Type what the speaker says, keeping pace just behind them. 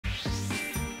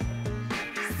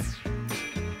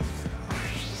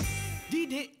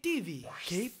DidikTV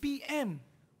KPM.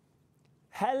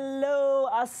 Hello,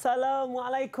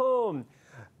 Assalamualaikum.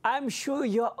 I'm sure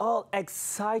you're all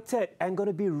excited and going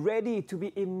to be ready to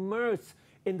be immersed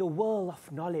in the world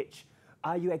of knowledge.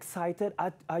 Are you excited?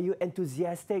 Are you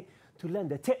enthusiastic to learn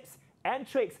the tips and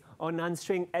tricks on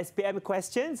answering SPM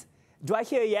questions? Do I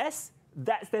hear yes?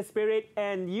 That's the spirit,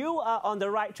 and you are on the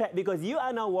right track because you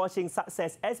are now watching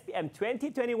Success SPM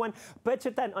 2021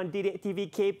 Pecutan on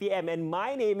DidikTV KPM, and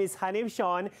my name is Hanif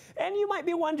Sean, and you might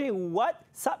be wondering what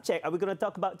subject are we going to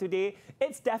talk about today?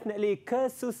 It's definitely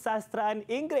Kesusastraan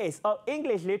Inggeris or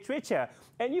English literature,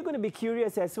 and you're going to be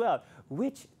curious as well.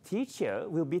 Which teacher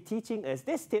will be teaching us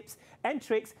these tips and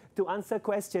tricks to answer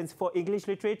questions for English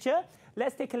literature?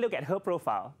 Let's take a look at her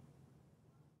profile.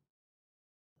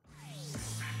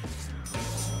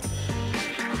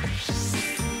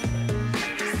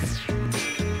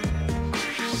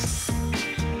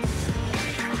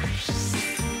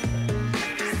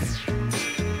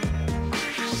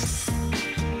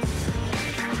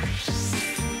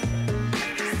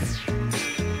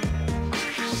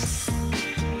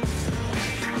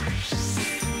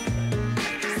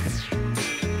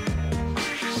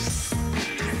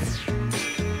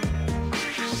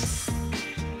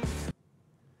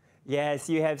 Yes,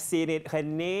 you have seen it. Her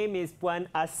name is Puan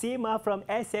Asima from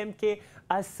SMK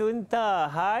Asunta.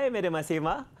 Hi, Madam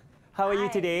Asima. How are you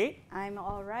today? I'm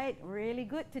all right. Really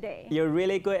good today. You're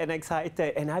really good and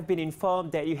excited. And I've been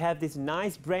informed that you have this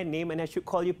nice brand name and I should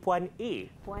call you Puan A.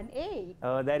 Puan A.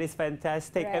 Oh, that is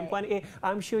fantastic. Right. And Puan A,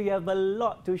 I'm sure you have a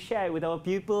lot to share with our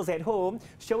pupils at home.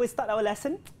 Shall we start our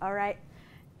lesson? All right.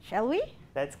 Shall we?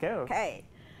 Let's go. Okay.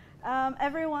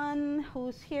 Everyone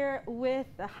who's here with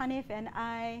Hanif and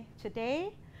I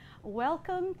today,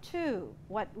 welcome to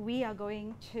what we are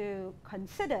going to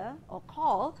consider or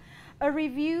call a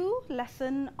review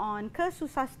lesson on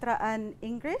Kesusastraan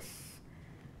Inggeris,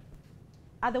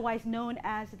 otherwise known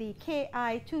as the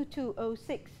KI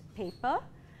 2206 paper.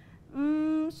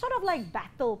 Sort of like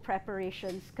battle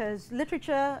preparations, because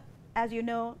literature, as you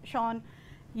know, Sean,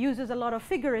 uses a lot of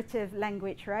figurative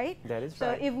language, right? That is so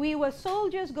right. So if we were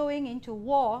soldiers going into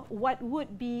war, what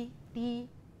would be the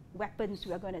weapons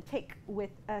we are going to take with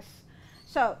us?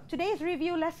 So today's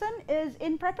review lesson is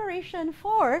in preparation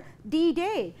for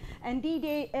D-Day. And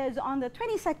D-Day is on the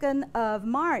 22nd of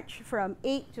March from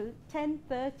 8 to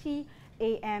 10:30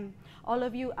 a.m. All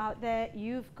of you out there,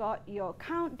 you've got your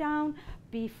countdown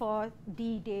before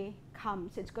D-Day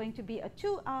comes. It's going to be a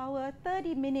 2-hour,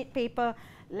 30-minute paper.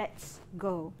 Let's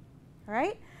go. All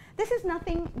right? This is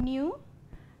nothing new.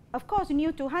 Of course,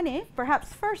 new to Hanif.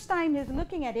 Perhaps first time he's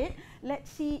looking at it. Let's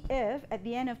see if at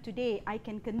the end of today I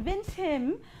can convince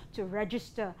him to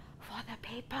register for the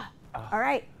paper. All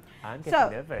right. I'm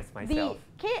getting nervous myself.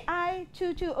 The KI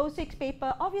 2206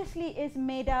 paper obviously is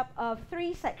made up of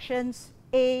 3 sections,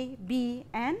 A, B,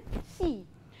 and C.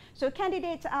 So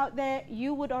candidates out there,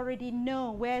 you would already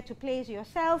know where to place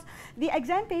yourselves. The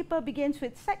exam paper begins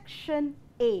with section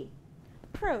A,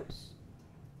 prose.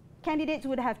 Candidates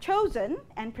would have chosen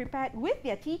and prepared with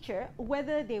their teacher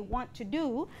whether they want to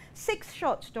do 6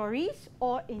 short stories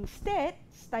or instead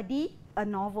study a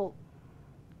novel.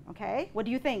 Okay, what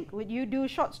do you think? Would you do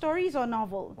short stories or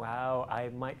novel? Wow, I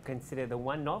might consider the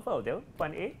one novel though,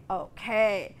 Puan A.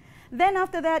 Okay. Then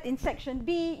after that, in section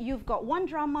B, you've got 1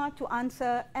 drama to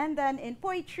answer. And then in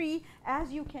poetry,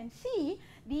 as you can see,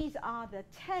 these are the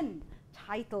 10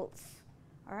 titles.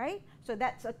 All right? So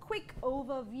that's a quick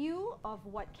overview of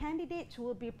what candidates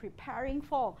will be preparing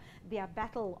for their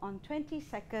battle on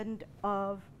 22nd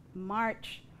of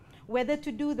March. Whether to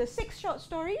do the 6 short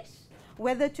stories,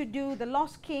 whether to do The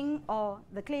Lost King or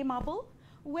The Clay Marble,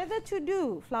 whether to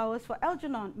do Flowers for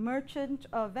Algernon, Merchant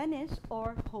of Venice,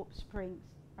 or Hope Springs.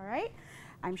 All right?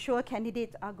 I'm sure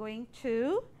candidates are going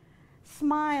to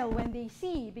smile when they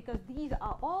see, because these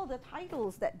are all the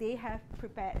titles that they have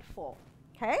prepared for.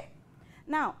 Okay?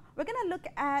 Now, we're going to look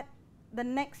at the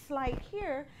next slide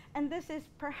here, and this is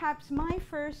perhaps my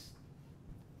first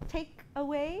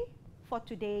takeaway for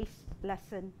today's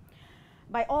lesson.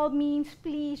 By all means,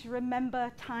 please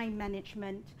remember time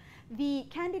management. The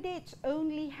candidates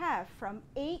only have from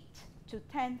 8 to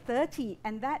 10:30,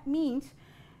 and that means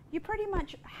you pretty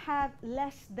much have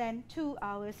less than 2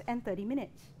 hours and 30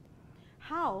 minutes.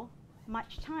 How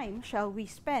much time shall we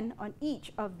spend on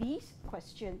each of these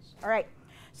questions? All right.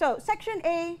 So section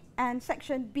A and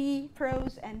section B,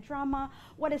 prose and drama,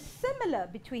 what is similar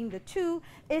between the two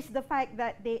is the fact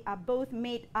that they are both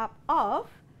made up of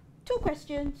 2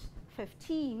 questions,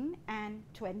 15 and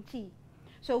 20.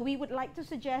 So we would like to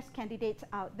suggest candidates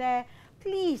out there,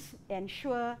 please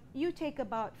ensure you take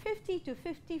about 50 to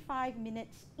 55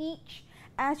 minutes each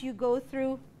as you go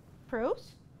through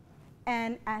prose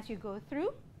and as you go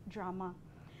through drama.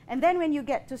 And then when you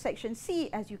get to section C,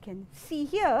 as you can see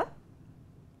here,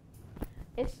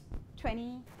 it's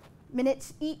 20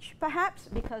 minutes each perhaps,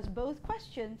 because both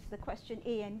questions, the question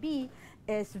A and B,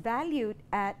 is valued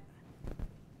at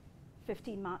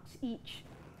 15 marks each.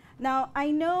 Now, I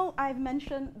know I've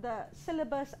mentioned the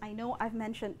syllabus, I know I've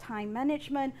mentioned time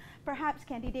management. Perhaps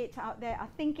candidates out there are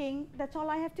thinking, that's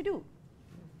all I have to do.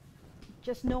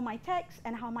 Just know my text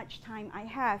and how much time I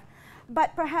have.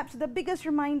 But perhaps the biggest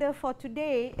reminder for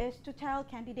today is to tell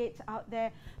candidates out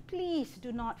there, please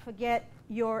do not forget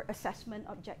your assessment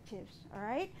objectives, all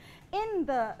right? In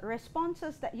the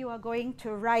responses that you are going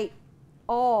to write,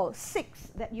 all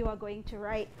 6 that you are going to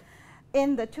write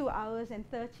in the 2 hours and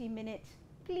 30 minutes,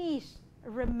 please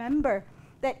remember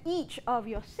that each of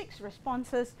your 6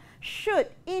 responses should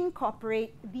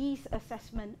incorporate these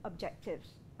assessment objectives,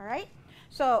 all right?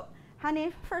 So,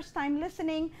 Hanif, first time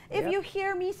listening, if you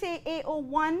hear me say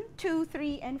AO1, 2,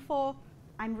 3, and 4,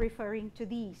 I'm referring to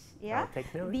these, yeah?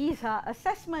 Take note. These are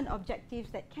assessment objectives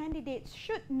that candidates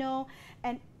should know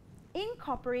and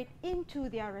incorporate into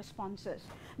their responses.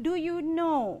 Do you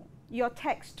know your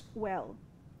text well?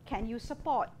 Can you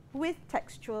support with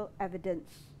textual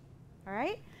evidence? All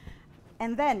right?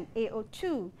 And then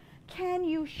AO2, can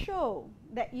you show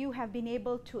that you have been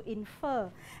able to infer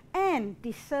and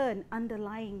discern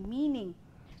underlying meaning?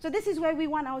 So this is where we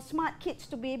want our smart kids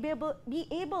to be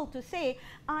able to say,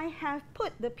 I have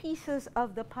put the pieces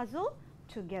of the puzzle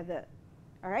together.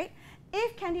 All right?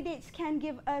 If candidates can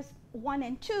give us 1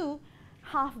 and 2,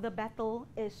 half the battle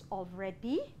is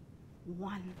already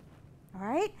won. All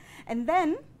right? And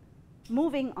then,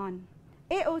 moving on.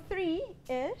 AO3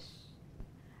 is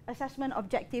assessment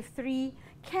objective 3.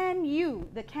 Can you,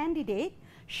 the candidate,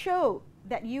 show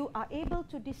that you are able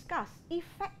to discuss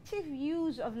effective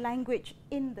use of language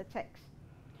in the text?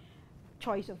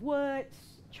 Choice of words,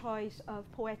 choice of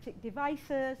poetic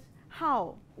devices,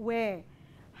 how, where,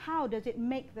 how does it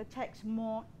make the text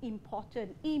more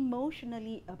important,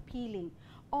 emotionally appealing?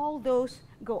 All those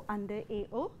go under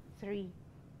AO3.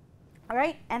 All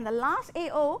right, and the last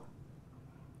AO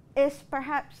is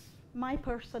perhaps my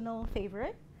personal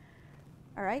favorite,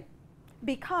 all right?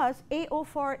 Because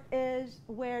AO4 is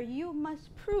where you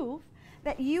must prove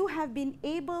that you have been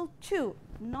able to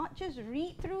not just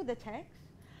read through the text,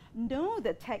 know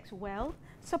the text well,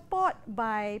 support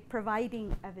by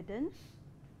providing evidence,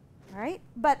 right?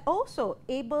 But also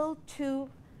able to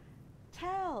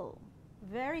tell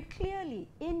very clearly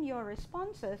in your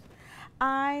responses,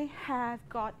 I have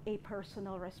got a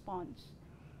personal response.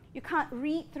 You can't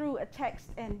read through a text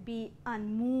and be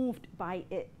unmoved by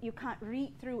it. You can't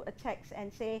read through a text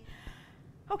and say,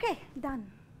 okay,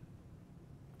 done.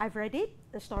 I've read it,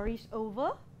 the story's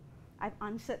over, I've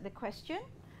answered the question,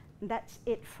 that's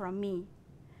it from me.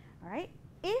 All right?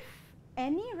 If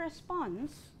any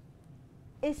response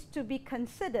is to be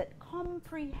considered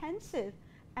comprehensive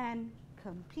and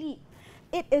complete,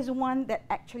 it is one that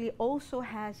actually also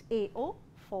has AO4.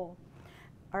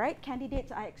 All right,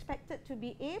 candidates are expected to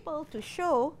be able to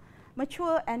show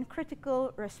mature and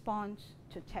critical response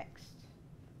to text.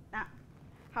 Now,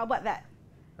 how about that?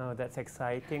 Oh, that's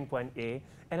exciting, point A.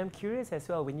 And I'm curious as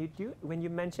well, when you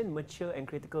mention mature and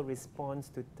critical response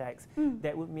to text,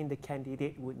 that would mean the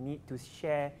candidate would need to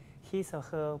share his or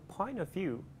her point of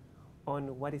view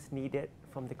on what is needed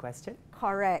from the question?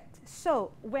 Correct.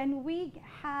 So when we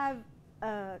have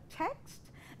a text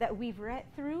that we've read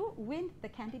through with the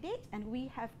candidates and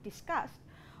we have discussed,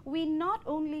 we not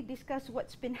only discuss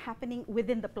what's been happening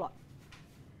within the plot.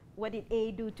 What did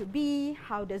A do to B?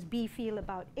 How does B feel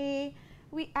about A?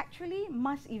 We actually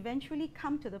must eventually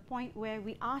come to the point where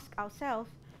we ask ourselves,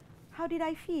 how did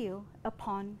I feel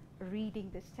upon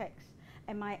reading this text?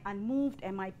 Am I unmoved?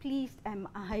 Am I pleased? Am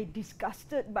I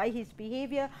disgusted by his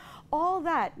behavior? All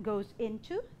that goes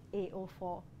into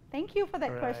AO4. Thank you for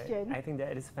that question. I think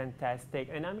that is fantastic.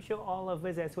 And I'm sure all of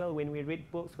us as well, when we read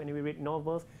books, when we read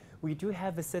novels, we do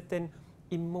have a certain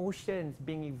emotions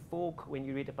being evoked when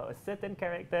you read about a certain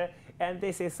character. And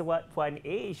this is what Puan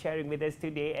A is sharing with us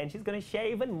today. And she's going to share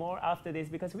even more after this,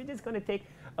 because we're just going to take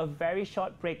a very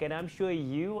short break. And I'm sure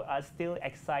you are still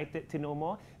excited to know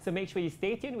more. So make sure you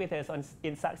stay tuned with us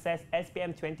in Sukses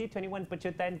SPM 2021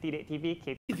 Pecutan DidikTV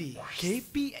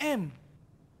KPM.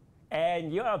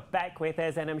 And you're back with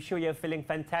us, and I'm sure you're feeling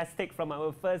fantastic from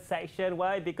our first section.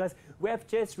 Why? Because we have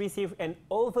just received an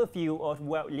overview of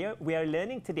what we are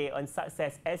learning today on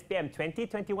Success SPM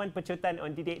 2021 Pecutan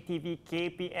on DidikTV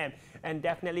KPM. And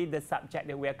definitely the subject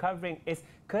that we are covering is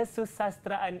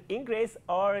Kesusastraan Inggeris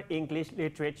or English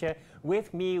Literature.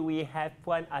 With me, we have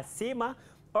Puan Asima,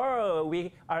 or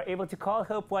we are able to call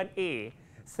her Puan A.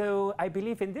 So I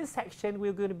believe in this section,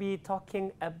 we're going to be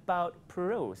talking about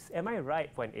prose. Am I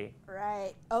right, Puan A?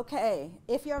 Right. Okay.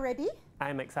 If you're ready.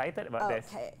 I'm excited about this.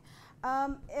 Okay.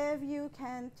 If you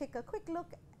can take a quick look,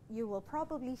 you will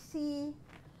probably see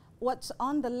what's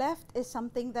on the left is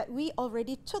something that we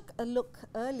already took a look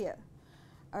earlier.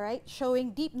 All right.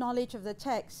 Showing deep knowledge of the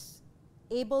text,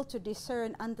 able to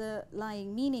discern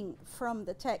underlying meaning from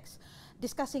the text,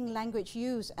 discussing language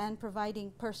use and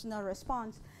providing personal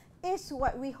response is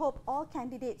what we hope all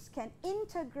candidates can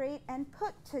integrate and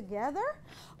put together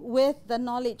with the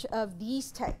knowledge of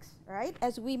these texts, right?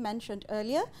 As we mentioned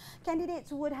earlier,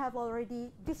 candidates would have already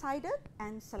decided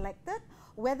and selected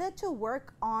whether to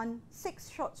work on 6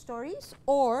 short stories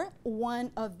or one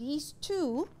of these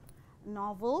 2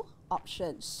 novel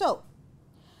options. So,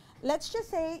 let's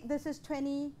just say this is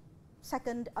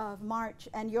 22nd of March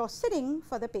and you're sitting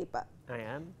for the paper. I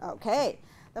am. Okay.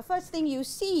 The first thing you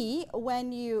see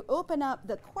when you open up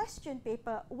the question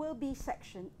paper will be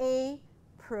section A,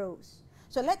 prose.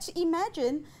 So let's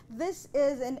imagine this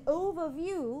is an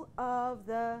overview of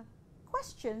the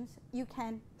questions you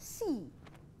can see.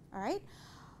 All right.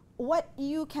 What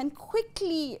you can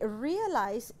quickly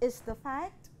realize is the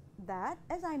fact that,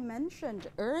 as I mentioned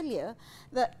earlier,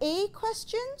 the A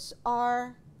questions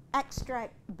are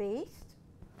extract based,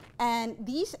 and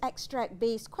these extract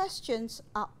based questions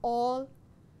are all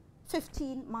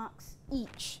 15 marks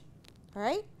each,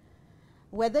 right?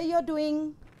 Whether you're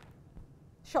doing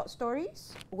short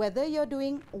stories, whether you're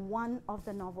doing one of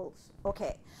the novels.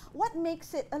 Okay, what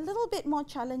makes it a little bit more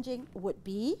challenging would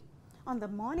be on the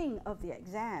morning of the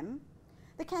exam,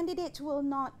 the candidates will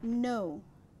not know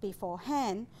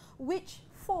beforehand which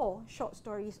 4 short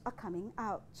stories are coming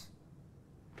out.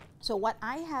 So what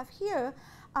I have here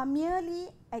are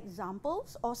merely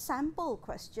examples or sample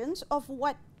questions of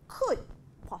what could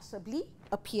possibly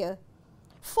appear.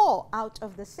 4 out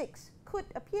of the 6 could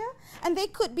appear, and they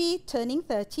could be turning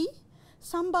 30,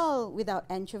 sambal without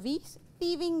anchovies,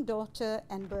 thieving daughter,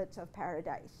 and birds of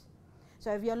paradise.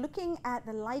 So if you're looking at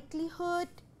the likelihood,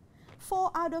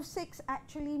 4 out of 6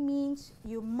 actually means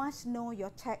you must know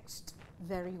your text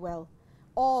very well.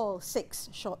 All 6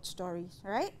 short stories,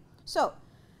 right? So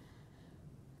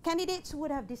candidates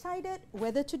would have decided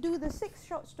whether to do the 6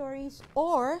 short stories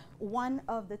or one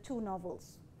of the 2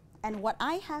 novels. And what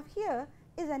I have here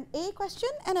is an A question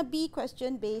and a B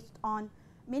question based on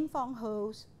Min Fong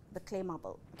Ho's The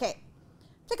Claimable. Okay,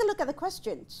 take a look at the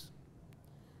questions.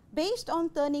 Based on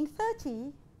turning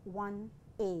 30,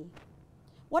 1A.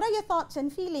 What are your thoughts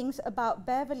and feelings about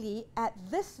Beverly at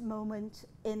this moment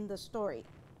in the story?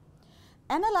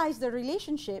 Analyze the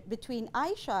relationship between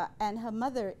Aisha and her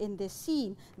mother in this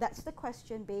scene. That's the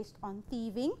question based on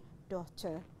thieving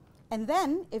daughter. And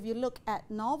then, if you look at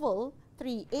novel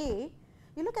 3A,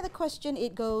 you look at the question,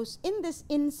 it goes, in this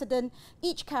incident,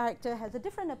 each character has a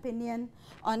different opinion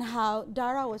on how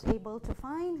Dara was able to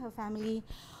find her family.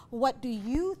 What do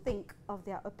you think of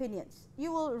their opinions?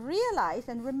 You will realize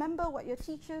and remember what your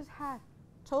teachers have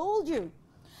told you.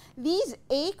 These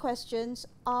A questions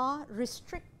are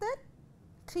restricted,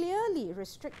 clearly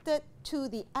restricted to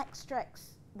the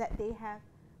extracts that they have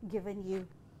given you.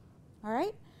 All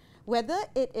right? Whether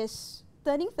it is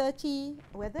turning 30,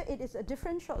 whether it is a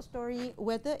different short story,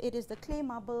 whether it is the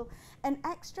claimable, an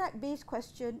extract-based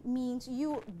question means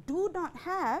you do not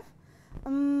have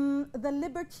the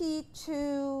liberty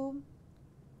to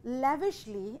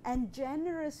lavishly and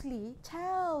generously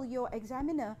tell your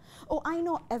examiner, oh, I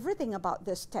know everything about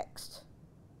this text.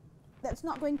 That's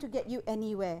not going to get you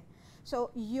anywhere. So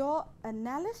your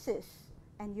analysis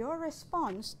and your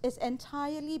response is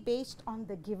entirely based on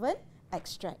the given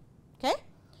extract. Okay?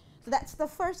 So that's the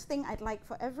first thing I'd like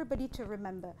for everybody to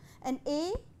remember. An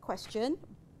A question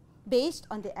based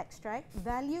on the extract,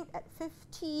 valued at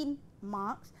 15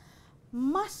 marks,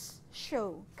 must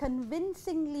show,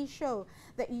 convincingly show,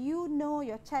 that you know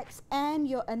your text and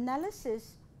your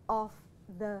analysis of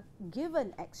the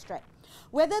given extract.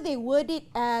 Whether they word it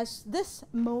as this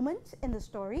moment in the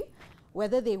story,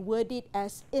 whether they word it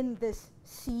as in this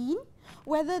scene,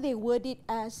 whether they word it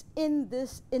as in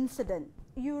this incident,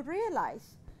 you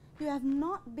realize you have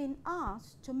not been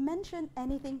asked to mention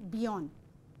anything beyond,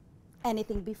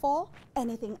 anything before,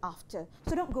 anything after.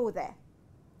 So don't go there.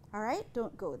 All right?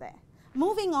 Don't go there.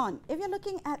 Moving on, if you're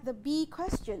looking at the B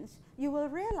questions, you will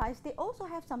realize they also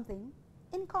have something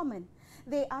in common.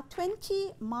 They are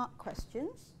 20-mark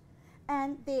questions,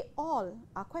 and they all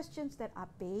are questions that are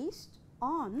based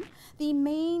on the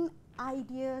main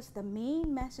ideas, the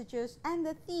main messages, and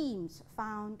the themes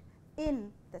found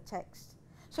in the text.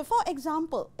 So for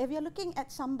example, if you're looking at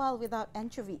Sambal Without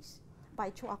Anchovies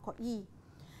by Chua Kok Yi,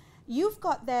 you've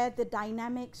got there the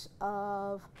dynamics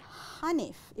of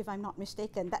Hanif, if I'm not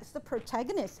mistaken. That's the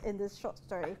protagonist in this short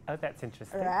story. Oh, that's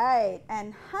interesting. Right.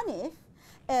 And Hanif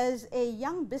is a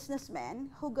young businessman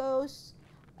who goes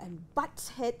and butts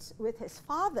heads with his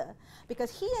father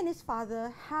because he and his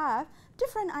father have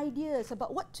different ideas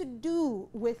about what to do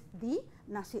with the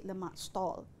nasi lemak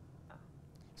stall.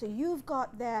 So you've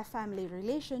got their family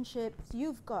relationships,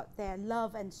 you've got their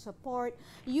love and support,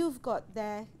 you've got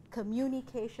their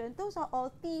communication. Those are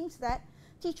all themes that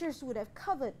teachers would have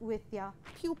covered with their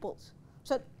pupils.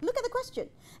 So look at the question.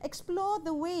 Explore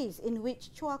the ways in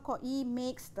which Chua Kok Yi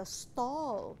makes the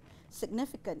stall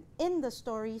significant in the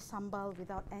story Sambal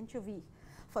Without Anchovies.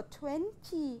 For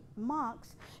 20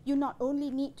 marks, you not only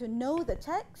need to know the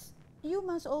text, you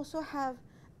must also have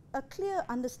a clear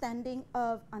understanding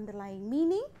of underlying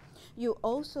meaning. You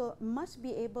also must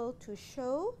be able to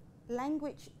show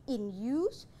language in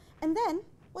use. And then,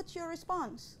 what's your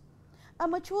response? A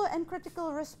mature and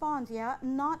critical response, yeah?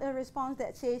 Not a response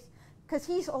that says, because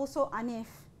he's also Hanif.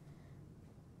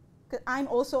 I'm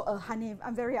also a Hanif.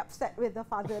 I'm very upset with the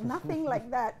father. Nothing like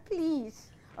that, please.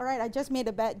 All right, I just made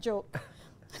a bad joke.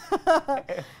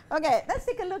 Okay, let's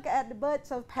take a look at the Birds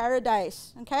of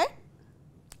Paradise, okay?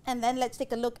 And then let's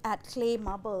take a look at Clay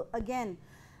Marble. Again,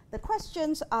 the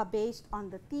questions are based on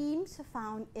the themes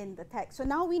found in the text. So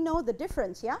now we know the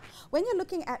difference, yeah? When you're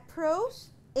looking at prose,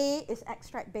 A is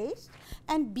extract based,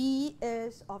 and B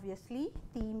is obviously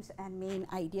themes and main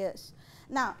ideas.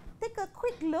 Now, take a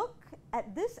quick look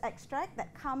at this extract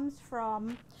that comes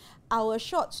from our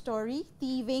short story,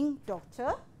 Thieving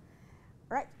Daughter.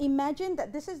 Right? Imagine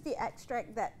that this is the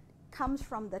extract that comes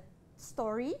from the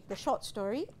story, the short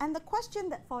story, and the question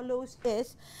that follows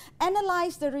is,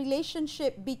 analyze the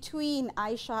relationship between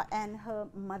Aisha and her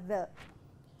mother.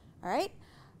 All right?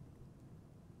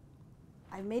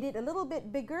 I made it a little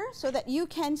bit bigger so that you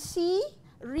can see,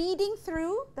 reading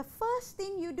through, the first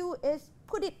thing you do is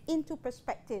put it into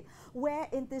perspective. Where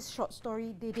in this short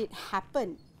story did it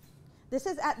happen? This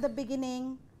is at the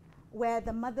beginning, where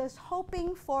the mother's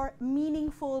hoping for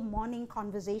meaningful morning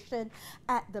conversation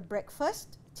at the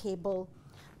breakfast table.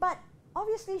 But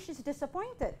obviously she's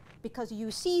disappointed because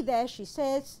you see there she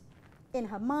says in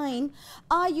her mind,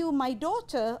 are you my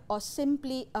daughter or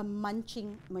simply a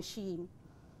munching machine?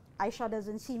 Aisha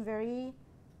doesn't seem very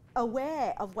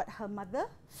aware of what her mother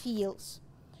feels.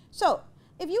 So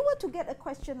if you were to get a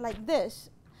question like this,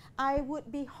 I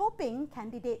would be hoping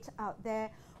candidates out there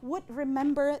would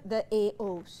remember the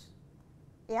AOs.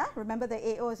 Yeah, remember the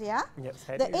AOs, yeah? Yes,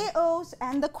 the AOs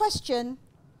and the question,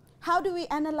 how do we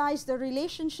analyze the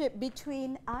relationship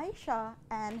between Aisha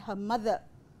and her mother?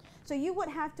 So you would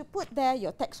have to put there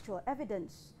your textual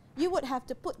evidence. You would have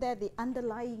to put there the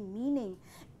underlying meaning.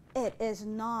 It is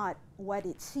not what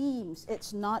it seems.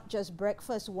 It's not just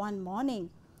breakfast one morning.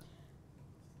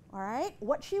 All right?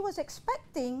 What she was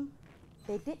expecting,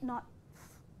 they did not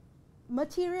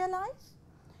materialize.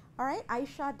 All right?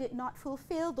 Aisha did not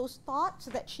fulfill those thoughts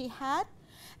that she had.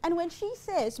 And when she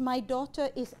says, my daughter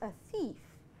is a thief,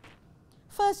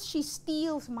 first she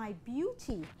steals my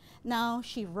beauty. Now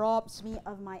she robs me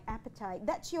of my appetite.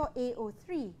 That's your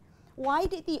AO3. Why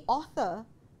did the author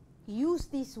use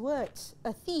these words,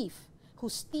 a thief who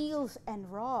steals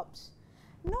and robs?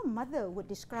 No mother would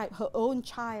describe her own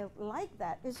child like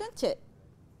that, isn't it?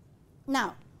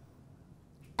 Now,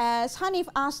 as Hanif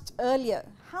asked earlier,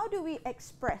 how do we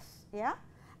express, yeah,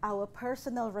 our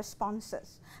personal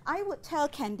responses? I would tell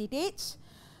candidates,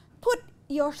 put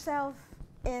yourself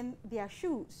in their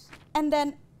shoes and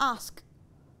then ask,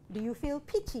 do you feel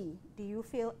pity? Do you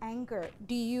feel anger?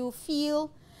 Do you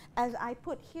feel, as I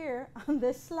put here on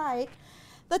this slide,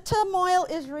 the turmoil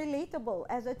is relatable.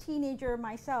 As a teenager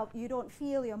myself, you don't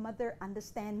feel your mother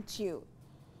understands you.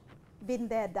 Been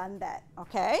there, done that,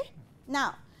 okay?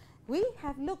 Now, we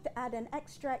have looked at an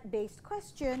extract-based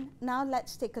question. Now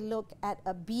let's take a look at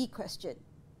a B question,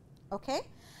 okay?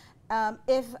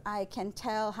 If I can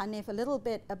tell Hanif a little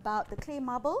bit about the clay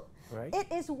marble, right.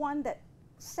 It is one that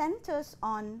centers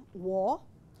on war,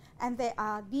 and there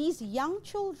are these young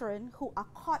children who are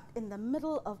caught in the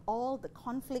middle of all the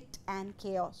conflict and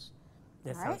chaos.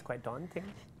 That sounds quite daunting.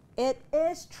 It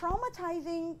is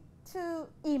traumatizing to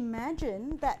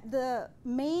imagine that the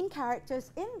main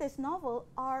characters in this novel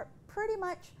are pretty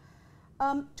much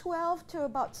 12 to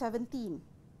about 17,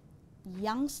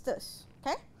 youngsters,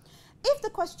 okay? If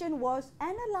the question was,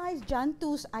 analyze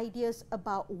Jantu's ideas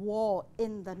about war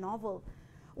in the novel,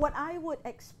 what I would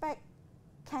expect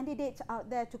candidates out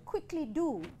there to quickly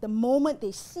do the moment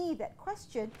they see that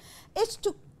question is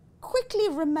to quickly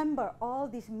remember all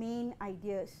these main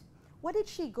ideas. What did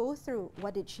she go through?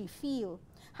 What did she feel?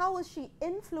 How was she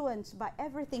influenced by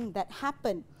everything that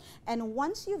happened? And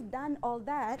once you've done all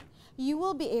that, you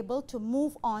will be able to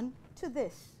move on to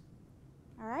this.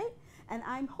 All right? And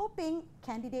I'm hoping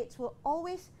candidates will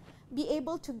always be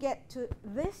able to get to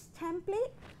this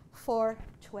template for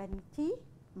 20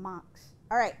 marks.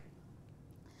 All right.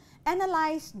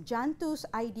 Analyze Jantu's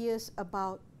ideas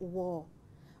about war.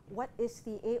 What is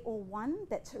the AO1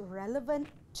 that's relevant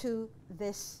to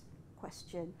this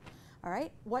question? All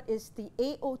right, what is the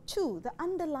AO2, the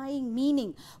underlying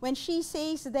meaning? When she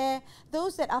says there,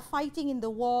 those that are fighting in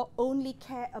the war only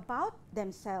care about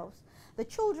themselves. The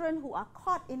children who are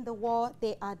caught in the war,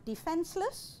 they are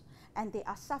defenseless and they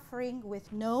are suffering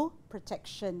with no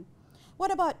protection.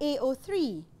 What about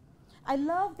AO3? I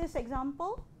love this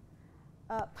example,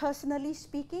 personally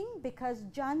speaking, because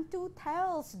Jantu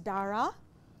tells Dara,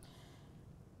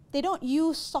 they don't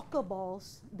use soccer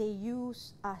balls, they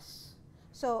use us.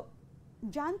 So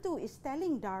Jantu is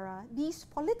telling Dara, these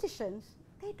politicians,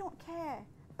 they don't care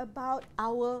about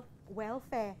our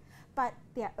welfare, but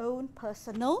their own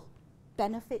personal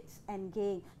benefits and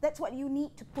gain. That's what you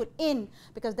need to put in,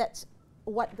 because that's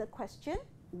what the question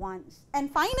wants.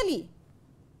 And finally,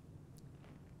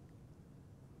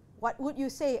 what would you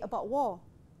say about war?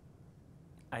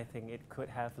 I think it could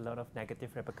have a lot of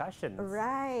negative repercussions.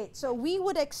 Right. So we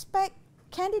would expect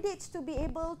candidates to be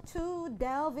able to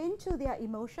delve into their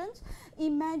emotions,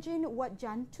 imagine what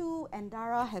Jantu and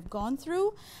Dara have gone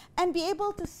through, and be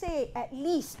able to say, at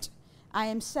least, I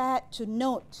am sad to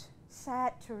note,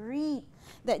 sad to read,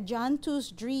 that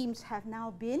Jantu's dreams have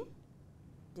now been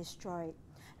destroyed.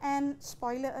 And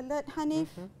spoiler alert, Hanif,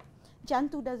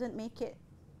 Jantu doesn't make it.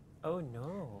 Oh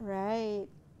no. Right.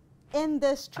 In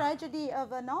this tragedy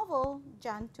of a novel,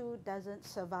 Jantu doesn't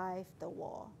survive the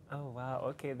war. Oh wow,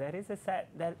 okay, that is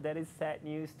sad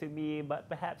news to me, but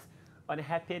perhaps on a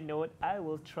happier note, I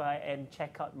will try and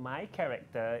check out my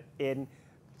character in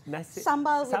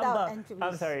Sambal without anchovies.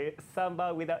 I'm sorry,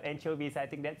 Sambal without anchovies. I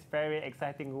think that's very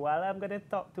exciting. While I'm going to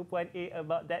talk to Puan A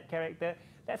about that character,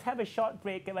 let's have a short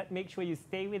break, but make sure you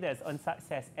stay with us on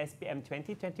Sukses SPM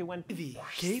 2021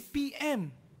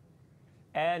 KPM.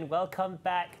 And welcome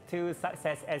back to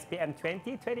Sukses SPM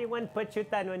 2021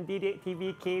 Pecutan on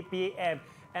DidikTV KPM.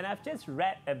 And I've just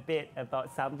read a bit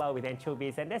about Sambal with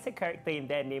anchovies, and there's a character in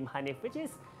there named Hanif, which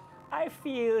is, I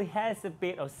feel, has a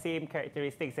bit of same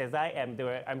characteristics as I am,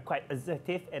 though I'm quite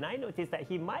assertive, and I noticed that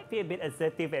he might be a bit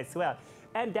assertive as well.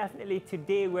 And definitely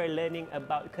today we're learning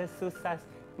about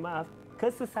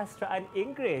Kesusastraan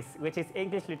Inggris, which is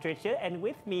English literature, and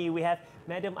with me we have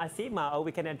Madam Asima, or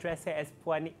we can address her as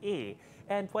Puan A.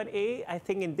 And Puan A, I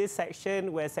think in this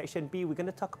section, where section B, we're going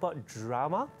to talk about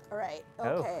drama. All right,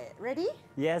 okay. Ready?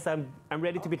 Yes, I'm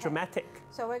ready to be dramatic.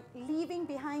 So we're leaving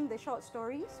behind the short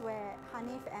stories where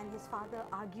Hanif and his father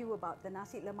argue about the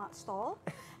nasi lemak stall,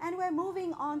 and we're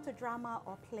moving on to drama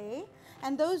or play.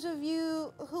 And those of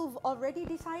you who've already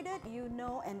decided, you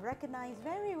know and recognize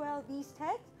very well these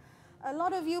texts. A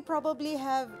lot of you probably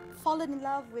have fallen in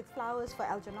love with Flowers for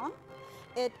Algernon.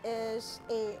 It is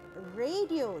a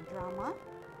radio drama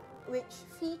which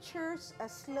features a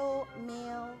slow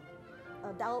male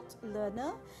adult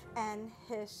learner and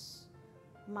his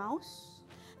mouse.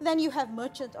 Then you have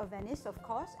Merchant of Venice, of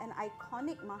course, an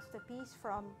iconic masterpiece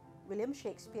from William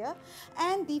Shakespeare.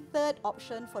 And the third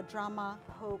option for drama,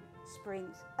 Hope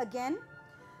Springs. Again,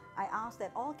 I ask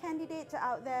that all candidates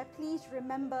out there, please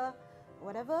remember,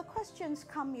 whatever questions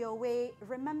come your way,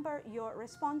 remember your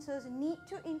responses need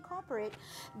to incorporate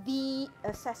the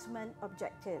assessment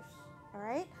objectives. All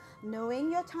right?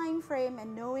 Knowing your time frame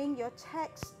and knowing your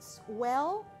texts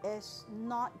well is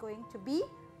not going to be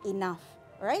enough.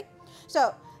 All right?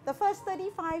 So the first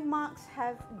 35 marks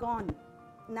have gone.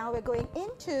 Now we're going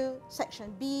into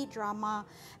section B, drama,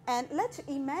 and let's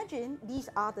imagine these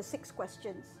are the 6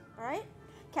 questions. All right?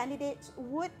 Candidates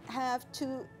would have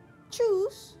to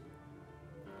choose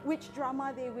which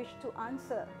drama they wish to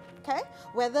answer, okay?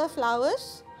 Whether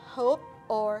Flowers, Hope,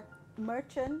 or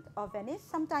Merchant of Venice.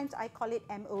 Sometimes I call it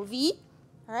MOV,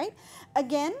 all right?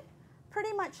 Again,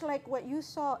 pretty much like what you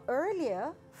saw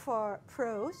earlier for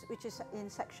prose, which is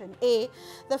in section A,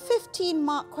 the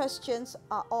 15-mark questions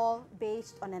are all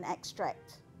based on an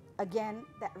extract. Again,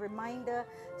 that reminder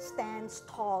stands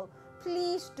tall.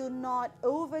 please do not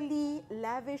overly,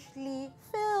 lavishly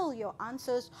fill your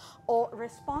answers or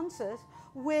responses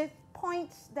with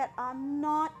points that are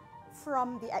not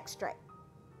from the extract.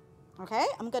 Okay,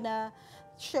 I'm gonna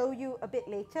show you a bit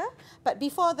later. But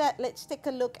before that, let's take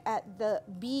a look at the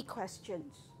B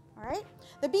questions. All right,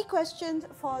 the B questions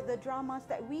for the dramas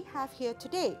that we have here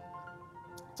today.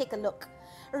 Take a look.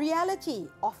 Reality,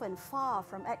 often far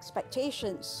from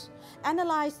expectations.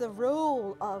 Analyze the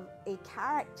role of a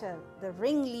character, the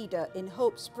ringleader in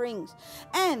Hope Springs,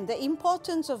 and the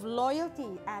importance of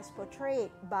loyalty as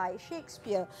portrayed by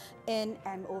Shakespeare in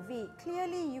MOV.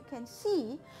 Clearly, you can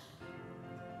see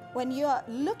when you're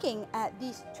looking at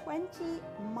these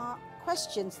 20-mark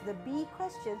questions, the B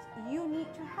questions, you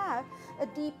need to have a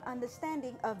deep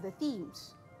understanding of the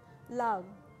themes. Love,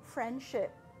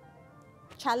 friendship,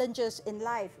 challenges in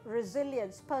life,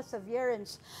 resilience,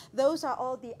 perseverance. Those are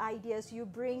all the ideas you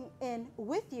bring in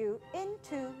with you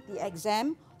into the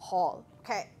exam hall.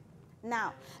 Okay,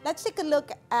 now let's take a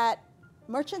look at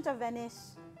Merchant of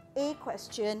Venice, A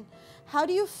question. How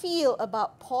do you feel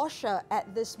about Portia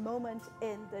at this moment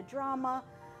in the drama?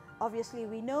 Obviously,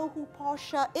 we know who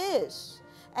Portia is.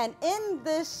 And in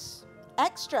this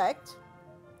extract,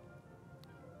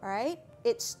 right,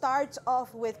 it starts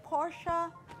off with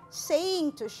Portia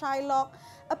saying to Shylock,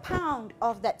 "A pound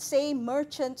of that same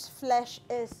merchant's flesh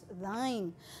is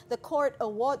thine. The court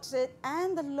awards it,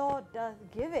 and the law doth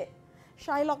give it."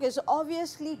 Shylock is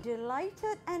obviously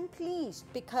delighted and pleased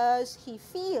because he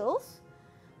feels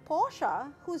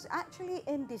Portia, who's actually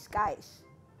in disguise.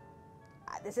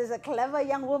 This is a clever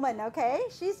young woman, okay?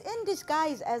 She's in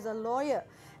disguise as a lawyer,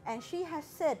 and she has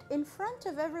said in front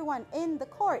of everyone in the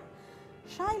court,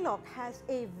 Shylock has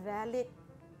a valid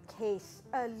case,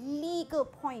 a legal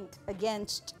point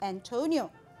against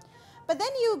Antonio. But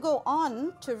then you go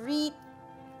on to read,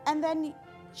 and then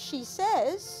she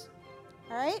says,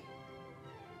 all right,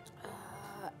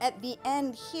 at the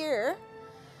end here,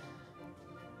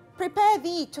 prepare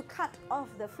thee to cut off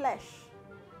the flesh,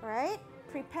 right?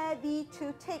 Prepare thee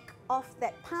to take off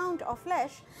that pound of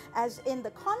flesh, as in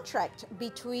the contract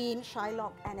between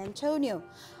Shylock and Antonio.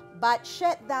 But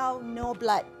shed thou no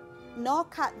blood, nor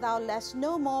cut thou less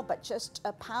no more, but just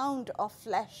a pound of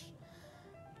flesh.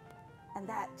 And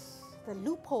that's the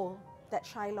loophole that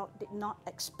Shylock did not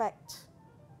expect.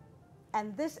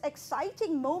 And this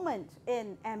exciting moment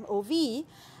in MOV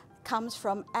comes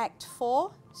from Act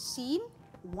 4, Scene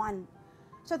 1.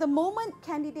 So the moment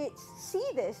candidates see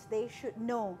this, they should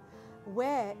know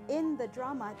where in the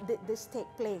drama did this take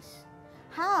place.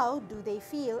 How do they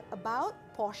feel about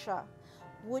Portia?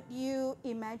 Would you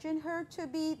imagine her to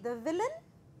be the villain?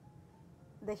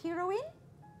 The heroine?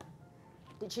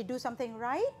 Did she do something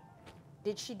right?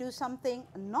 Did she do something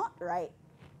not right?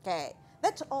 Okay,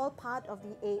 that's all part of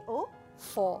the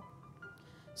AO4.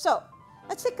 So,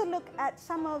 let's take a look at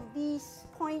some of these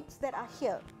points that are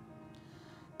here.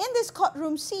 In this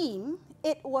courtroom scene,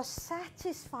 it was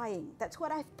satisfying. That's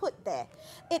what I've put there.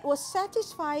 It was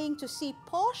satisfying to see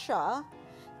Portia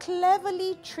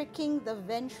cleverly tricking the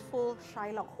vengeful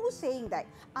Shylock. Who's saying that?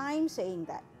 I'm saying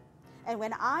that. And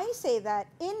when I say that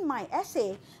in my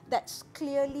essay, that's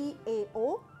clearly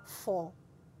AO4.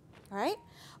 Right?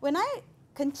 When I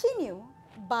continue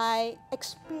by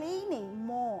explaining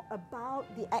more about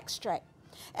the extract,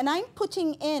 and I'm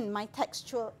putting in my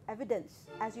textual evidence.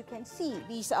 As you can see,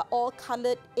 these are all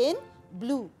colored in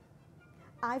blue.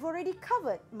 I've already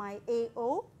covered my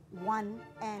AO1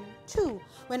 and 2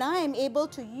 when I am able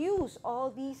to use all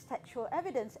these textual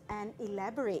evidence and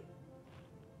elaborate.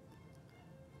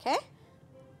 Okay?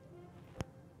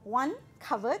 1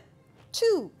 covered,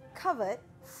 2 covered,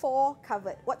 4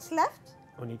 covered. What's left?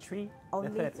 Only 3.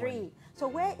 Only 3. So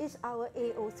where is our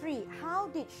AO3? How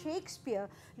did Shakespeare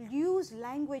use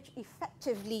language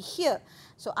effectively here?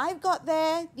 So I've got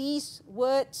there these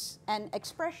words and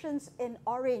expressions in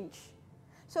orange.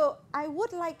 So I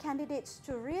would like candidates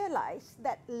to realize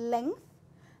that length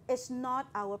is not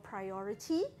our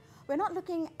priority. We're not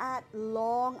looking at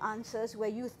long answers where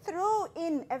you throw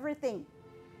in everything.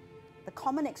 The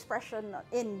common expression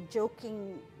in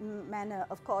joking manner,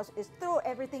 of course, is throw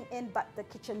everything in but the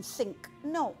kitchen sink.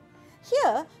 No.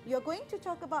 Here, you're going to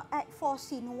talk about Act 4,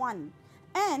 Scene 1.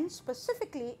 And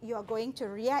specifically, you're going to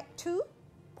react to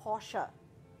Portia.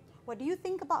 What do you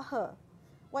think about her?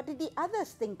 What did the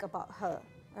others think about her?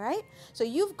 Right? So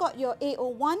you've got your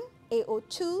AO1,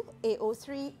 AO2,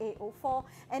 AO3, AO4,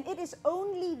 and it is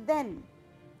only then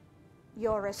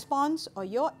your response or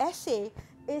your essay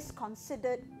is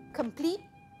considered complete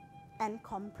and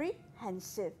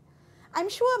comprehensive. I'm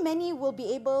sure many will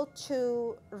be able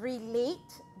to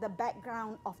relate the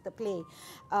background of the play.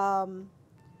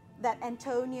 that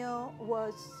Antonio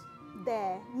was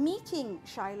there meeting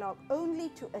Shylock only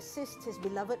to assist his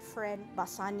beloved friend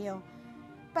Bassanio.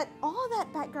 But all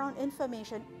that background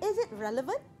information, is it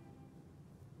relevant?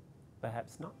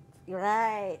 Perhaps not.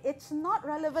 Right, it's not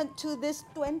relevant to this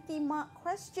 20-mark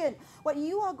question. What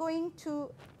you are going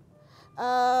to,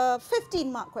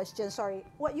 15-mark question, sorry.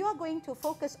 What you are going to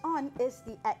focus on is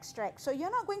the extract. So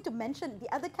you're not going to mention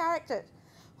the other characters.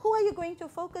 Who are you going to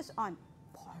focus on?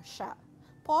 Portia.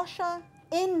 Portia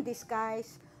in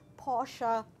disguise,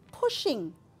 Portia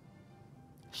pushing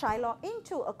Shylock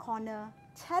into a corner,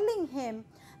 telling him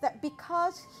that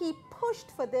because he pushed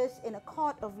for this in a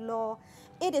court of law,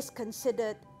 it is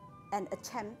considered an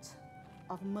attempt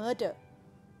of murder.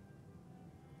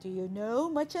 Do you know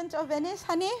Merchant of Venice,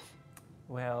 Hanif?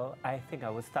 Well, I think I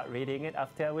will start reading it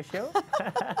after our show.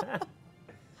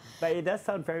 But it does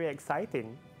sound very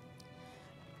exciting.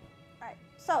 Right.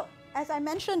 So, as I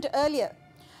mentioned earlier,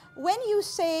 when you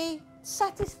say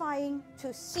satisfying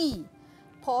to see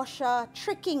Portia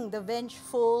tricking the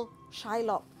vengeful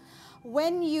Shylock,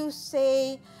 when you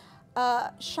say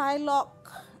Shylock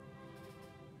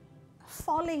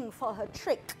falling for her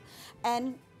trick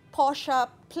and Portia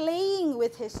playing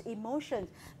with his emotions,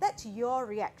 that's your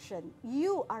reaction.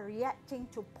 You are reacting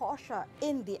to Portia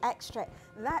in the extract.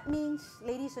 That means,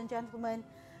 ladies and gentlemen,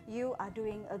 you are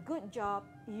doing a good job.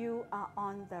 You are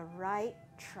on the right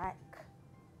track.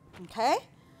 Okay?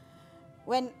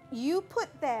 When you put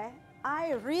there,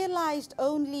 I realized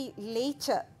only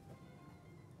later,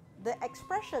 the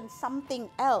expression something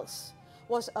else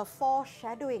was a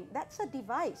foreshadowing. That's a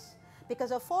device,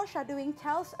 because a foreshadowing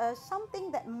tells us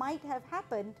something that might have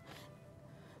happened,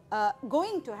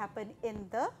 going to happen in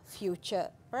the future,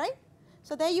 right?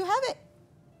 So there you have it.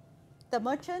 The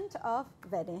Merchant of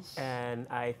Venice. And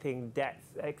I think that's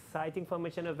exciting for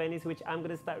Merchant of Venice, which I'm going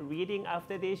to start reading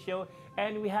after this show.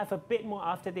 And we have a bit more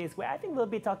after this, where I think we'll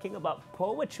be talking about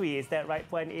poetry. Is that right,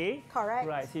 Puan A? Correct.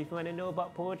 Right, so if you want to know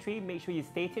about poetry, make sure you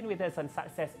stay tuned with us on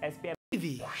Sukses SPM.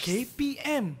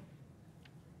 TVKPM.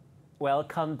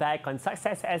 Welcome back on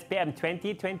Sukses SPM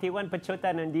 2021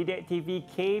 Pecutan on DidikTV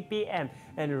KPM.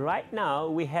 And right now,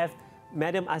 we have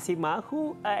Madam Asima,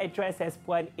 who addressed as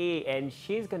Puan A, and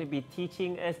she's going to be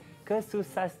teaching us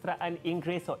Kesusastraan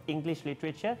Inggeris or English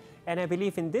literature. And I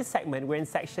believe in this segment, we're in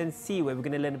section C, where we're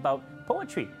going to learn about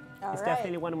poetry. It's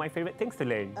definitely one of my favorite things to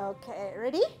learn. Okay,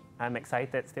 ready? I'm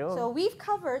excited still. So we've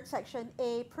covered section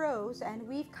A, prose, and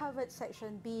we've covered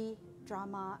section B,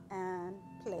 drama and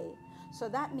play. So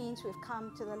that means we've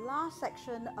come to the last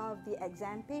section of the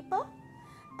exam paper.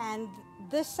 And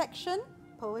this section,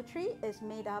 poetry, is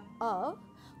made up of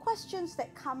questions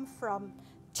that come from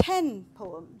 10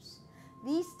 poems.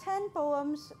 These 10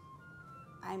 poems,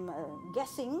 I'm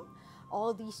guessing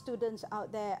all these students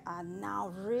out there are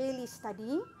now really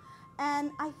studying.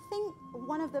 And I think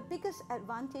one of the biggest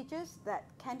advantages that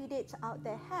candidates out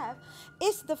there have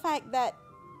is the fact that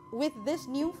with this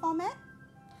new format,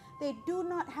 they do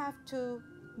not have to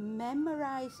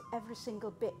memorize every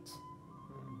single bit.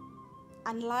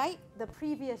 Unlike the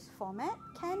previous format,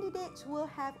 candidates will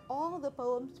have all the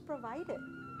poems provided.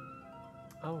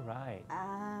 All right.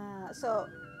 So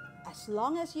as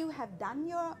long as you have done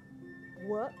your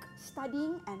work,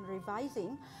 studying and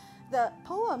revising, the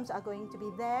poems are going to be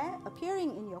there,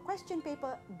 appearing in your question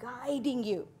paper, guiding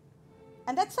you.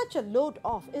 And that's such a load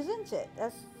off, isn't it?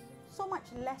 There's so much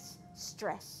less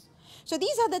stress. So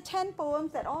these are the 10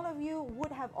 poems that all of you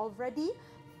would have already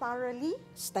thoroughly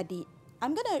studied.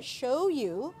 I'm going to show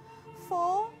you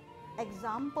 4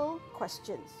 example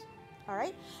questions. All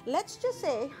right, let's just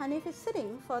say Hanif is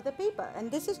sitting for the paper, and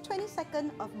this is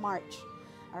 22nd of March.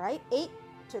 All right, 8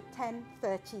 to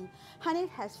 10:30. Hanif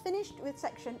has finished with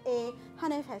section A.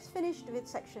 Hanif has finished with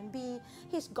section B.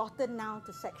 He's gotten now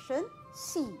to section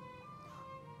C.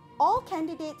 All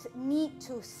candidates need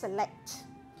to select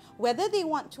whether they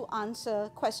want to answer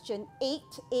question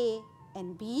 8A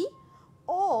and B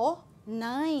or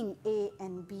 9A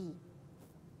and B.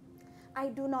 I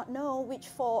do not know which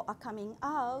 4 are coming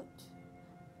out,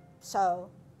 so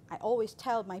I always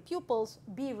tell my pupils,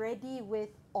 be ready with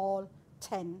all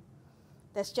 10.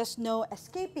 There's just no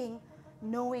escaping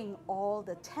knowing all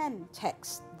the 10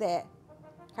 texts there,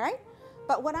 okay?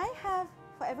 But what I have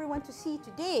for everyone to see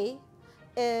today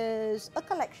is a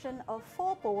collection of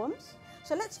 4 poems.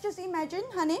 So let's just imagine,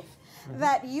 Hanif,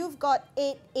 that you've got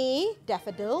 8A,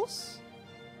 Daffodils,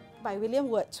 by William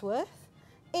Wordsworth,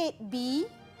 8B,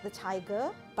 The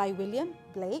Tiger, by William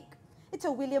Blake. It's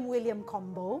a William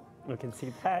combo. We can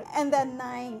see that. And then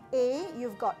 9A,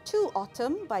 you've got Two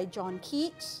Autumn by John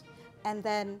Keats, and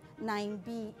then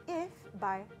 9B, If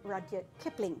by Rudyard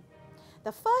Kipling.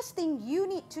 The first thing you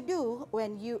need to do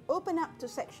when you open up to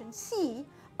section C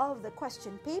of the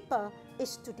question paper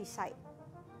is to decide.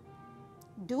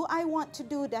 Do I want to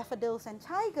do daffodils and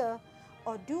tiger,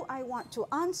 or do I want to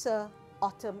answer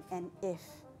autumn and if?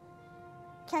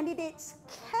 Candidates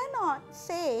cannot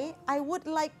say, I would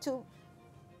like to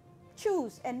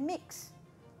choose and mix,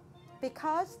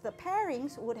 because the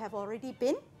pairings would have already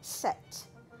been set.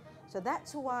 So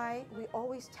that's why we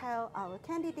always tell our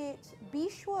candidates, be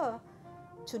sure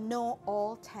to know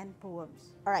all 10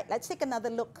 poems. All right, let's take another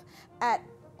look at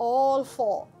all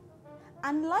 4.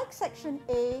 Unlike section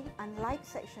A, unlike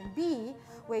section B,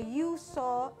 where you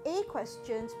saw A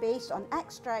questions based on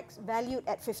extracts valued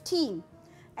at 15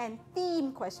 and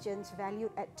theme questions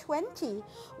valued at 20,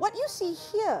 what you see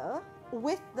here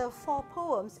with the 4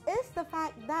 poems is the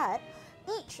fact that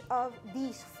each of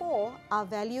these 4 are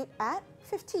valued at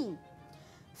 15.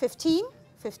 15,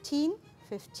 15,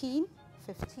 15,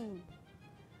 15.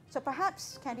 So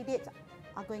perhaps candidates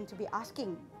are going to be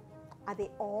asking, are they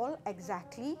all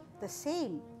exactly the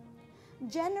same?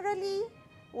 Generally,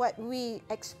 what we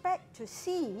expect to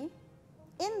see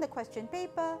in the question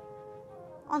paper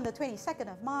on the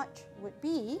 22nd of March would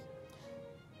be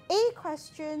A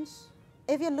questions,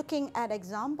 if you're looking at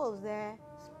examples there,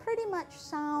 pretty much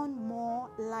sound more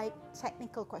like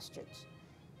technical questions.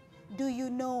 Do you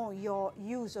know your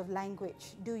use of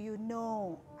language? Do you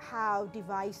know how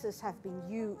devices have been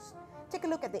used? Take a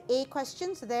look at the A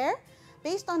questions there.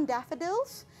 Based on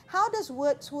daffodils, how does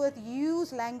Wordsworth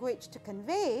use language to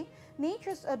convey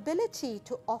nature's ability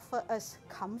to offer us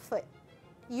comfort?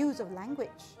 Use of language.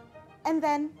 And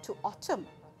then to autumn.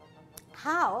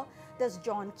 How does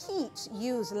John Keats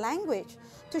use language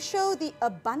to show the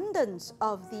abundance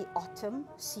of the autumn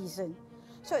season?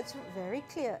 So it's very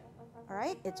clear, all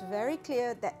right? It's very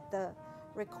clear that the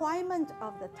requirement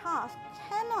of the task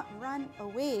cannot run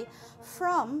away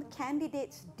from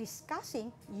candidates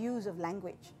discussing use of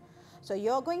language. So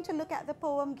you're going to look at the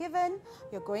poem given,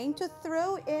 you're going to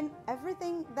throw in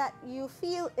everything that you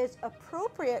feel is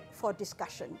appropriate for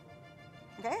discussion.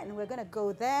 Okay, and we're going to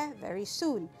go there very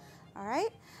soon. All right?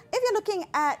 If you're looking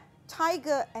at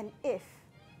tiger and if,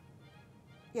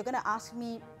 you're going to ask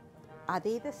me, are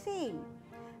they the same?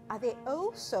 Are they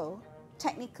also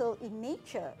technical in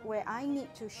nature, where I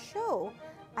need to show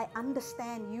I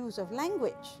understand use of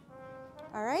language?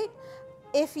 All right?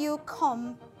 If you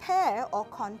compare or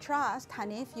contrast,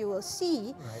 Hanif, you will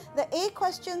see the A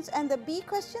questions and the B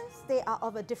questions, they are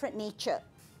of a different nature.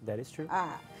 That is true.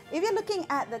 If you're looking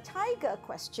at the tiger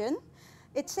question,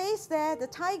 it says there, the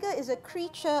tiger is a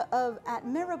creature of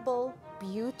admirable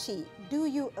beauty. Do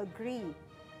you agree?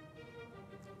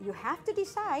 You have to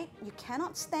decide. You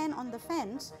cannot stand on the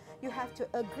fence. You have to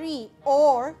agree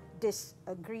or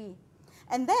disagree.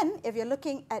 And then, if you're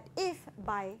looking at If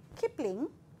by Kipling,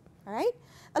 all right,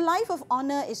 a life of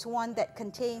honor is one that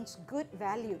contains good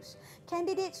values.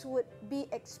 Candidates would be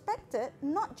expected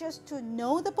not just to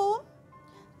know the poem,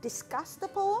 discuss the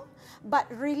poem,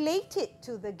 but relate it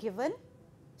to the given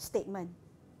statement.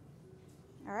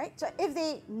 All right, so if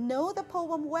they know the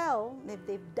poem well, if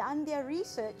they've done their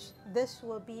research, this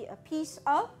will be a piece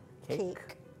of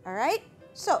cake. All right,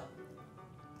 so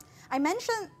I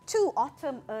mentioned 2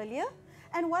 autumn earlier,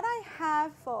 and what I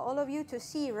have for all of you to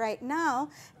see right now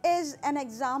is an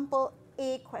example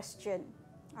A question.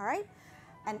 All right,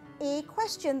 an A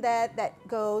question there that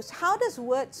goes, how does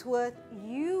Wordsworth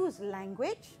use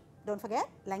language, don't forget,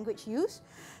 language use,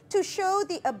 to show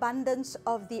the abundance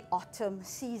of the autumn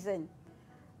season?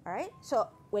 All right, so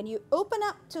when you open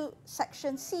up to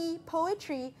section C,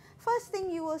 poetry, first thing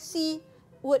you will see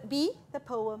would be the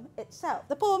poem itself.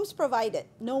 The poem's provided,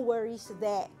 no worries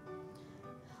there.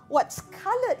 What's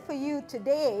colored for you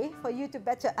today, for you to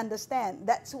better understand,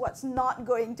 that's what's not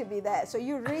going to be there. So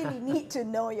you really need to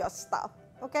know your stuff,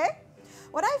 okay?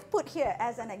 What I've put here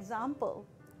as an example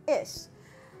is,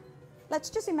 let's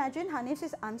just imagine Hanif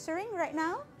is answering right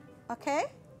now,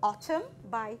 okay? Autumn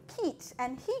by Keats,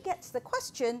 and he gets the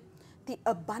question, the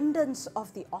abundance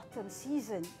of the autumn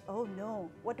season. Oh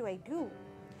no, what do I do?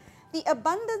 The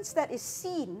abundance that is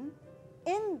seen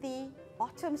in the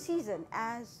autumn season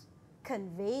as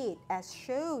conveyed, as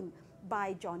shown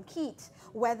by John Keats,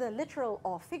 whether literal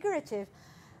or figurative,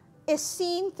 is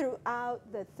seen throughout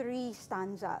the 3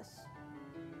 stanzas.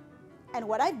 And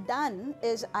what I've done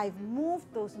is I've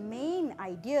moved those main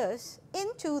ideas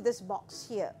into this box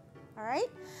here. All right,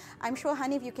 I'm sure,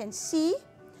 Hanif, you can see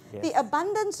the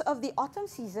abundance of the autumn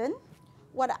season.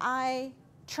 What I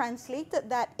translated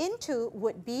that into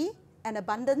would be an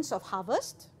abundance of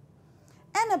harvest,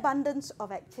 an abundance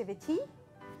of activity,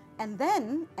 and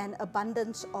then an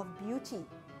abundance of beauty.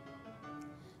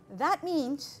 That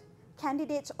means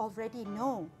candidates already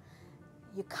know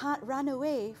you can't run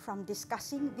away from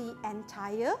discussing the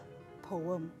entire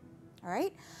poem. All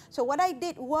right? So what I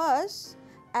did was,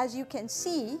 as you can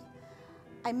see,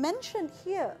 I mentioned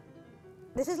here,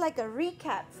 this is like a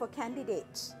recap for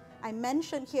candidates. I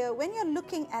mentioned here, when you're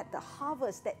looking at the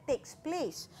harvest that takes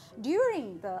place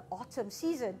during the autumn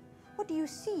season, what do you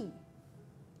see?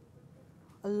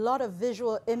 A lot of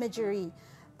visual imagery.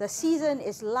 The season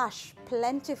is lush,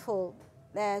 plentiful.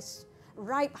 There's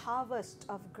ripe harvest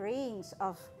of grains,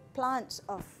 of plants,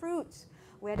 of fruits.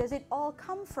 Where does it all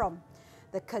come from?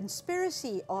 The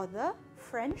conspiracy or the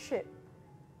friendship,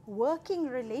 working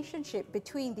relationship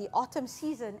between the autumn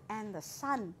season and the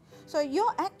sun. So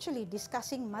you're actually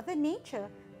discussing Mother Nature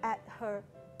at her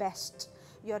best.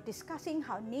 You're discussing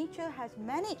how nature has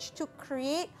managed to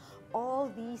create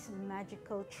all these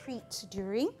magical treats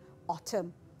during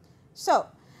autumn. So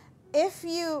if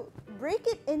you break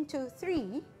it into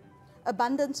three,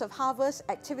 abundance of harvest,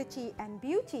 activity, and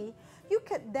beauty, you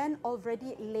could then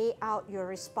already lay out your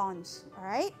response, all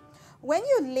right? When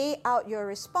you lay out your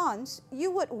response,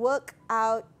 you would work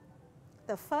out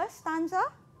the first stanza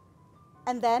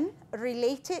and then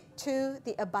relate it to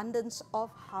the abundance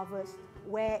of harvest.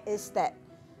 Where is that?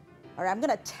 All right, I'm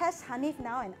going to test Hanif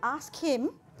now and ask him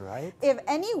if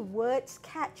any words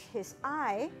catch his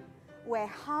eye where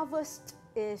harvest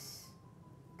is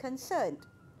concerned.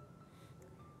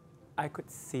 I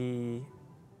could see,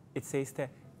 it says that,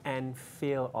 and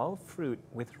fill all fruit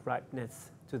with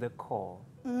ripeness to the core.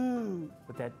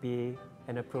 Would that be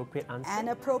an appropriate answer? An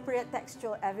appropriate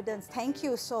textual evidence. Thank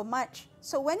you so much.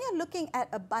 So when you're looking at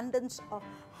abundance of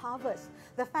harvest,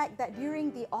 the fact that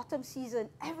during the autumn season,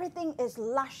 everything is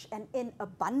lush and in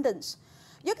abundance,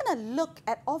 you're going to look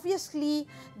at obviously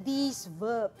these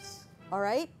verbs, all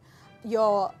right?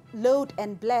 Your load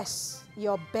and bless,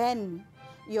 your bend,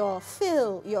 your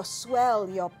fill, your swell,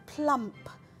 your plump,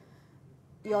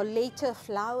 your later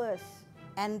flowers,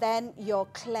 and then your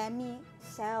clammy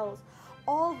cells.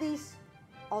 All these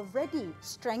already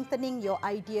strengthening your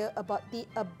idea about the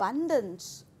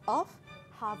abundance of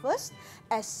harvest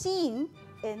as seen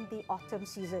in the autumn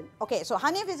season. Okay, so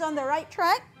Hanif is on the right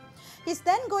track. He's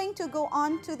then going to go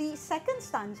on to the second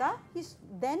stanza. He's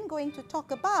then going to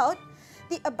talk about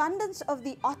the abundance of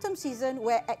the autumn season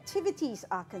where activities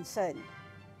are concerned.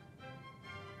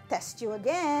 Test you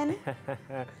again.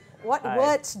 What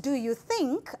words do you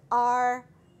think are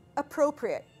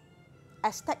appropriate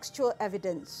as textual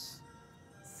evidence?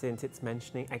 Since it's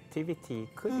mentioning activity,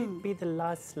 could it be the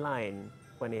last line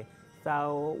when it,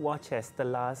 thou watchest the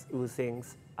last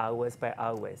oozings hours by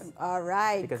hours? All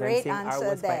right, because great I'm answer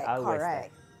hours there. by hours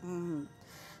Correct.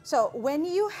 So when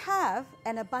you have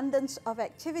an abundance of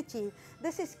activity,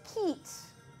 this is Keats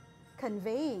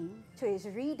conveying to his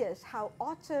readers how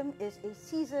autumn is a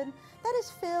season that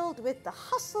is filled with the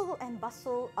hustle and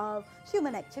bustle of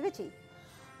human activity.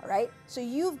 All right, so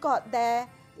you've got there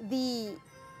the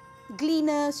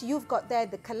gleaners, you've got there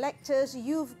the collectors,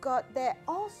 you've got there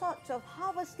all sorts of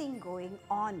harvesting going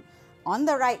on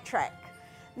the right track.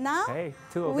 Now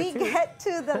we get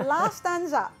to the last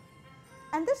stanza,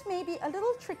 and this may be a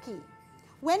little tricky.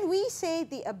 When we say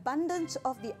the abundance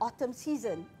of the autumn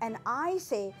season, and I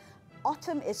say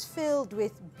autumn is filled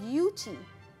with beauty,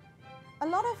 a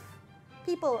lot of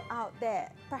people out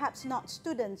there, perhaps not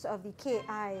students of the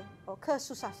KI or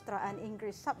Kesusastraan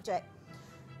English subject,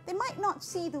 they might not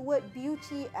see the word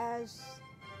beauty as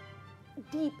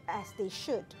deep as they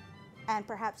should, and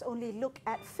perhaps only look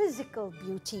at physical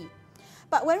beauty.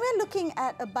 But when we're looking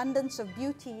at abundance of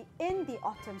beauty in the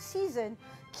autumn season,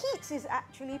 Keats is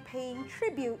actually paying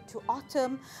tribute to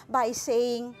autumn by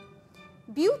saying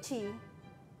beauty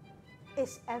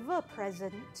is ever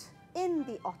present in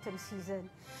the autumn season.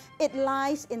 It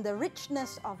lies in the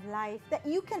richness of life that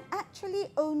you can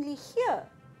actually only hear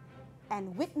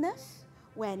and witness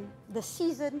when the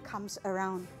season comes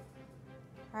around.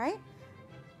 All right?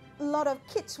 A lot of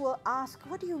kids will ask,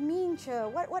 what do you mean, Cher?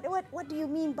 What do you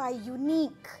mean by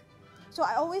unique? So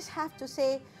I always have to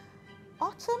say,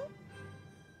 autumn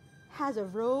has a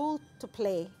role to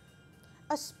play,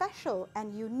 a special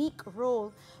and unique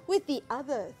role with the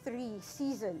other three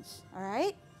seasons, all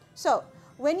right? So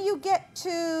when you get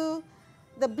to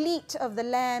the bleat of the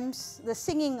lambs, the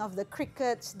singing of the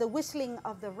crickets, the whistling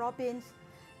of the robins,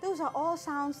 those are all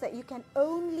sounds that you can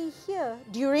only hear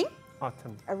during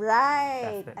autumn.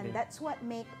 Right, Definitely. and that's what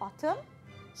makes autumn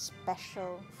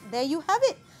special. There you have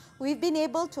it. We've been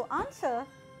able to answer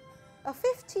a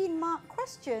 15-mark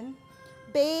question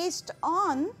based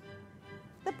on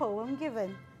the poem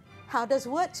given. How does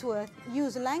Wordsworth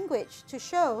use language to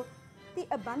show the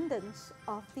abundance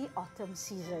of the autumn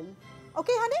season.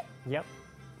 Okay, honey? Yep.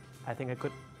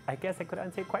 I guess I could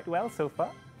answer it quite well so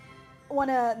far. Want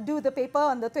to do the paper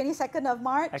on the 22nd of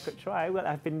March? I could try. Well,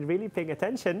 I've been really paying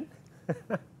attention.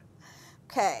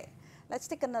 Okay, let's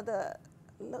take another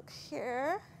look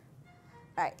here.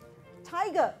 All right,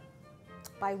 Tiger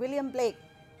by William Blake.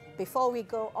 Before we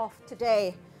go off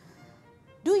today,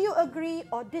 do you agree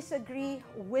or disagree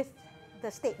with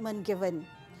the statement given?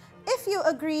 If you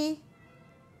agree,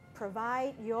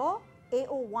 provide your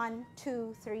AO1,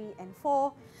 2, 3, and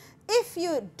 4. If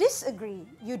you disagree,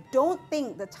 you don't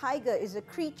think the tiger is a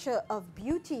creature of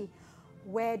beauty,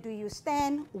 where do you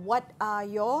stand? What are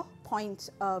your points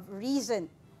of reason?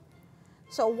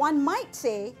 So one might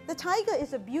say, the tiger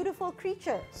is a beautiful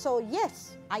creature. So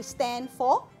yes, I stand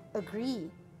for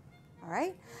agree. All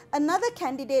right. Another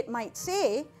candidate might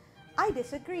say, I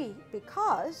disagree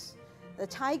because the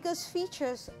tiger's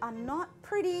features are not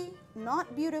pretty,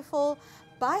 not beautiful,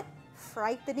 but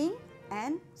frightening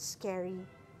and scary.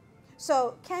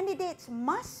 So candidates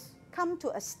must come to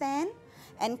a stand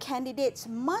and candidates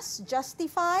must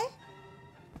justify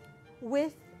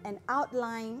with an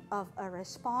outline of a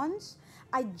response.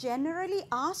 I generally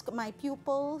ask my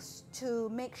pupils to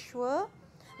make sure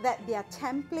that their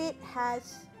template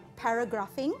has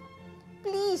paragraphing.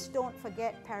 Please don't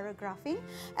forget paragraphing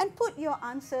and put your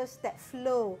answers that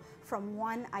flow from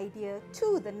one idea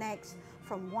to the next,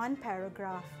 from one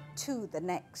paragraph to the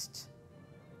next.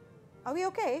 Are we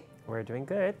okay? We're doing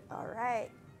good. All right.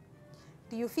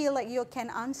 Do you feel like you can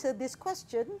answer this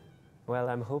question? Well,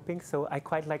 I'm hoping so. I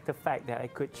quite like the fact that I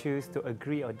could choose to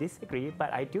agree or disagree,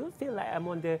 but I do feel like I'm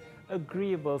on the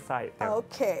agreeable side.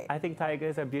 Okay. I think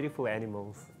tigers are beautiful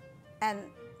animals. And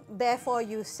therefore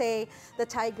you say the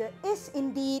tiger is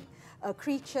indeed a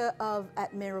creature of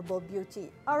admirable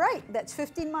beauty. All right, that's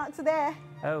 15 marks there.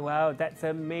 Oh wow, that's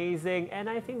amazing. And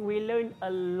I think we learned a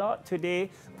lot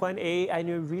today. Point A, I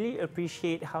really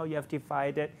appreciate how you have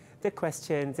divided the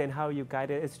questions and how you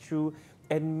guided us through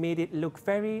and made it look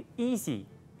very easy.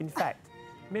 In fact,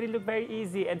 made it look very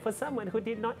easy. And for someone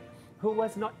who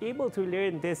was not able to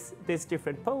learn these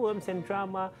different poems and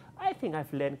drama, I think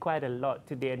I've learned quite a lot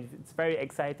today and it's very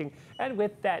exciting. And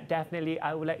with that, definitely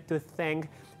I would like to thank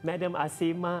Madam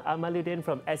Asima Amaluddin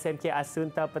from SMK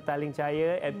Asunta Petaling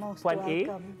Jaya and Puan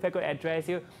A. If I could address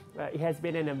you, it has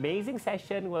been an amazing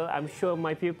session. Well, I'm sure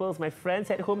my pupils, my friends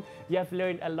at home, you have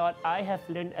learned a lot. I have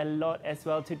learned a lot as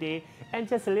well today. And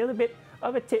just a little bit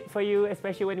of a tip for you,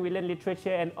 especially when we learn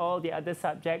literature and all the other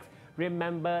subjects.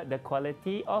 Remember, the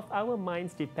quality of our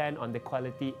minds depend on the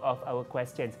quality of our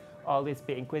questions. Always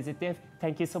be inquisitive.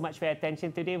 Thank you so much for your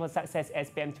attention today for Sukses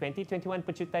SPM 2021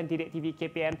 Pecutan DidikTV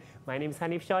KPM. My name is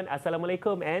Hanif Sean.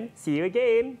 Assalamualaikum and see you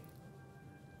again.